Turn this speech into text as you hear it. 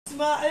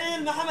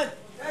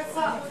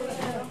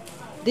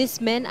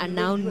These men are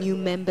now new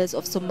members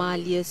of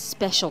Somalia's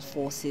special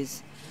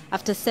forces.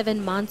 After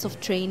 7 months of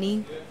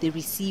training, they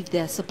received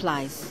their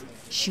supplies: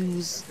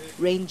 shoes,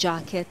 rain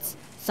jackets,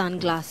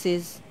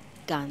 sunglasses,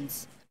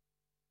 guns.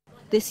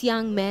 These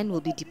young men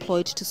will be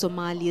deployed to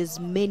Somalia's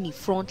many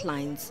front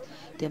lines.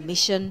 Their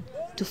mission: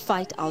 to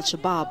fight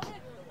Al-Shabab.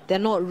 They're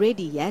not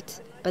ready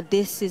yet, but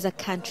this is a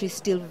country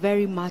still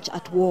very much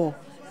at war,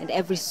 and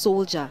every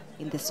soldier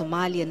in the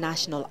Somalian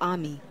National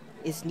Army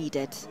is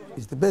needed.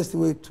 It's the best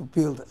way to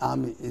build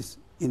army is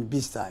in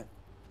peacetime.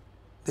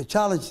 The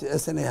challenge the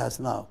SNA has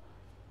now,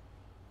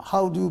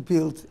 how do you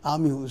build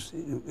army who's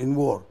in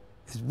war?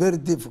 It's very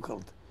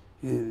difficult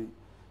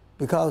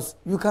because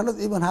you cannot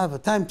even have a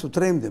time to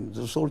train them,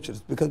 the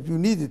soldiers, because you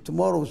need it.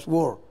 Tomorrow's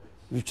war.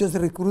 You just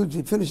recruit,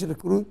 you finish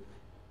recruit,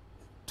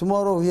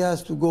 tomorrow he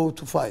has to go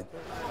to fight.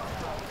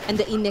 And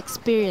the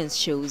inexperience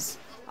shows.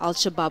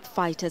 Al-Shabab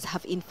fighters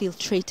have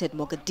infiltrated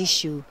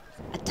Mogadishu.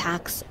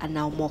 Attacks are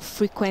now more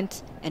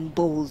frequent and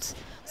bold.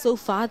 So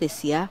far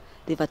this year,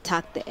 they've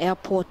attacked the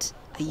airport,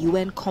 a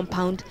UN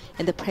compound,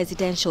 and the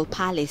presidential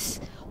palace,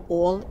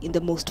 all in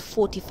the most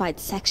fortified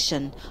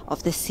section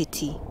of the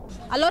city.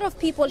 A lot of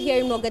people here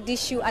in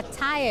Mogadishu are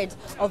tired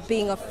of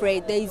being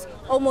afraid. There is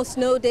almost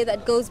no day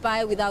that goes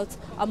by without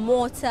a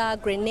mortar,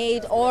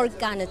 grenade, or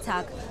gun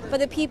attack. But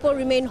the people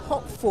remain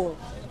hopeful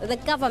that the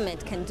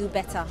government can do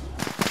better.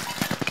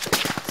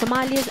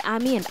 Somalia's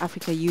army and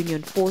African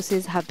Union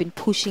forces have been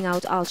pushing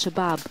out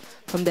Al-Shabab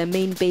from their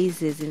main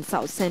bases in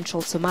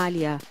south-central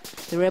Somalia.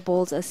 The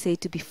rebels are said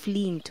to be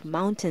fleeing to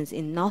mountains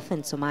in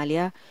northern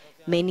Somalia.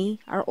 Many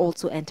are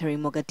also entering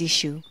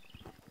Mogadishu.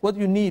 What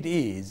you need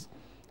is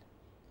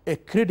a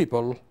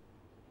credible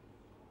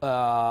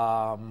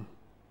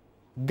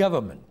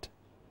government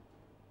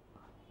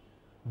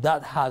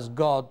that has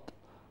got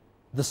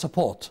the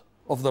support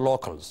of the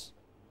locals.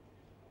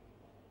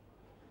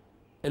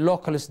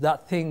 Locals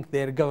that think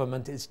their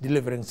government is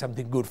delivering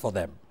something good for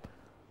them.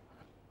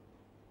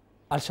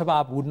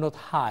 Al-Shabaab would not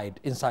hide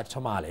inside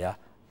Somalia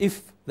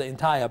if the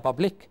entire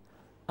public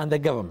and the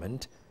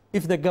government,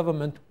 if the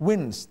government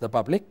wins the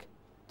public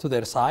to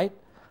their side.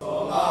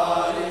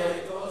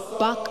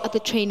 Back at the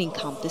training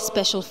camp, the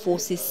special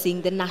forces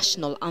sing the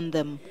national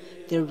anthem.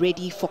 They're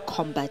ready for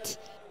combat.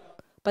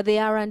 But they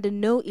are under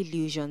no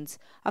illusions.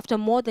 After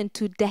more than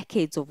 2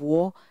 decades of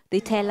war, they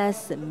tell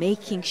us that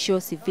making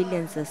sure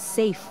civilians are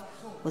safe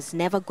was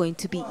never going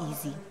to be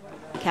easy.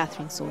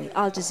 Catherine Soy,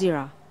 Al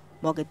Jazeera,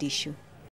 Mogadishu.